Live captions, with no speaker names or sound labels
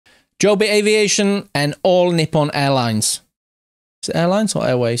Joby Aviation and all Nippon Airlines. Is it airlines or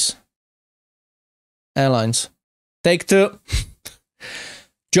airways? Airlines. Take two.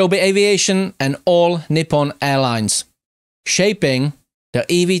 Joby Aviation and all Nippon Airlines. Shaping the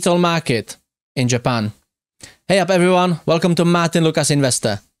eVTOL market in Japan. Hey up everyone, welcome to Martyn Lucas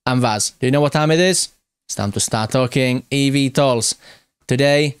Investor. I'm Vaz. Do you know what time it is? It's time to start talking eVTOLs.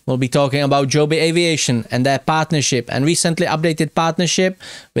 Today, we'll be talking about Joby Aviation and their partnership and recently updated partnership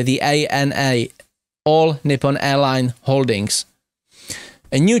with the ANA, All Nippon Airline Holdings.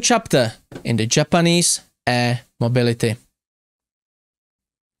 A new chapter in the Japanese air mobility.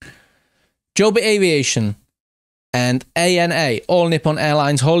 Joby Aviation and ANA, All Nippon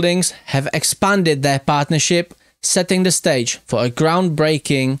Airlines Holdings, have expanded their partnership, setting the stage for a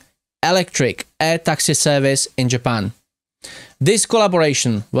groundbreaking electric air taxi service in Japan. This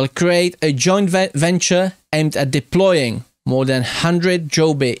collaboration will create a joint venture aimed at deploying more than 100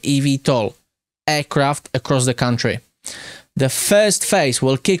 Joby eVTOL aircraft across the country. The first phase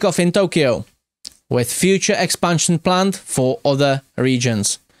will kick off in Tokyo, with future expansion planned for other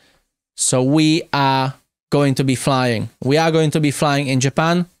regions. So we are going to be flying. We are going to be flying in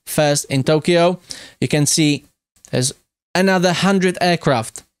Japan, first in Tokyo. You can see there's another 100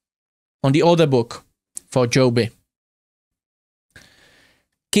 aircraft on the order book for Joby.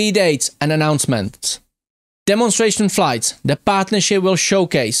 Key dates and announcements. Demonstration flights. The partnership will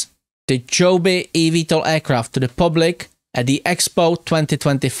showcase the Joby eVTOL aircraft to the public at the Expo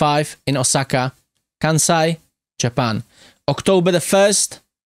 2025 in Osaka, Kansai, Japan, October the 1st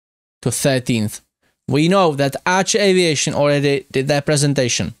to 13th. We know that Archer Aviation already did their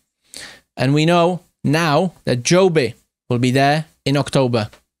presentation. And we know now that Joby will be there in October.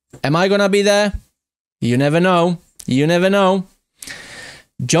 Am I gonna be there? You never know. You never know.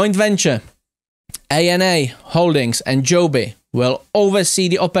 Joint venture, ANA Holdings and Joby will oversee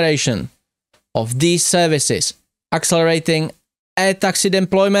the operation of these services, accelerating air taxi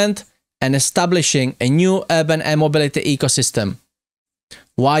deployment and establishing a new urban air mobility ecosystem.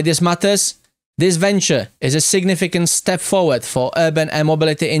 Why this matters? This venture is a significant step forward for urban air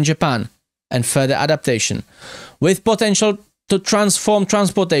mobility in Japan and further adaptation, with potential to transform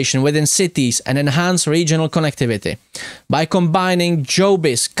transportation within cities and enhance regional connectivity. By combining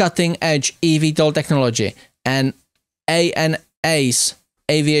Joby's cutting-edge eVTOL technology and ANA's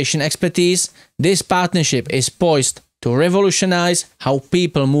aviation expertise, this partnership is poised to revolutionize how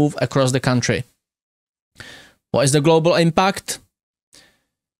people move across the country. What is the global impact?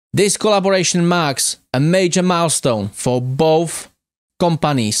 This collaboration marks a major milestone for both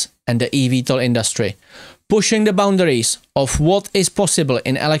companies and the eVTOL industry, pushing the boundaries of what is possible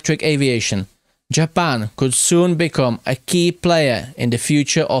in electric aviation. Japan could soon become a key player in the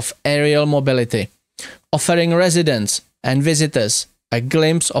future of aerial mobility, offering residents and visitors a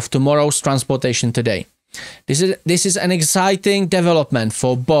glimpse of tomorrow's transportation today. This is an exciting development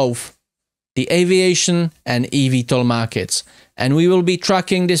for both the aviation and eVTOL markets, and we will be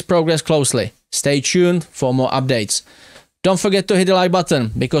tracking this progress closely. Stay tuned for more updates. Don't forget to hit the like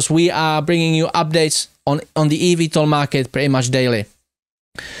button, because we are bringing you updates on the eVTOL market pretty much daily.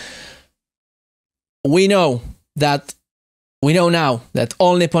 We know now that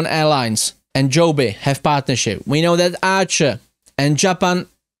All Nippon Airlines and Joby have partnership. We know that Archer and Japan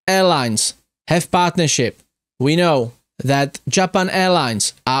Airlines have partnership. We know that Japan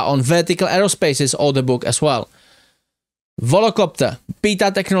Airlines are on Vertical Aerospace's order book as well. Volocopter,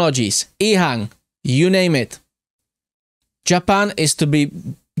 Beta Technologies, EHang, you name it. Japan is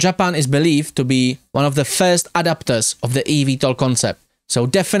believed to be one of the first adapters of the eVTOL concept. So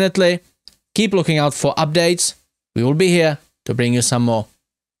definitely keep looking out for updates. We will be here to bring you some more.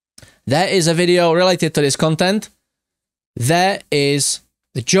 There is a video related to this content. There is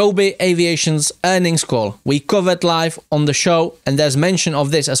the Joby Aviation's earnings call. We covered live on the show, and there's mention of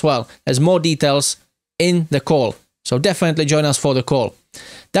this as well. There's more details in the call. So definitely join us for the call.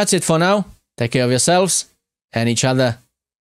 That's it for now. Take care of yourselves and each other.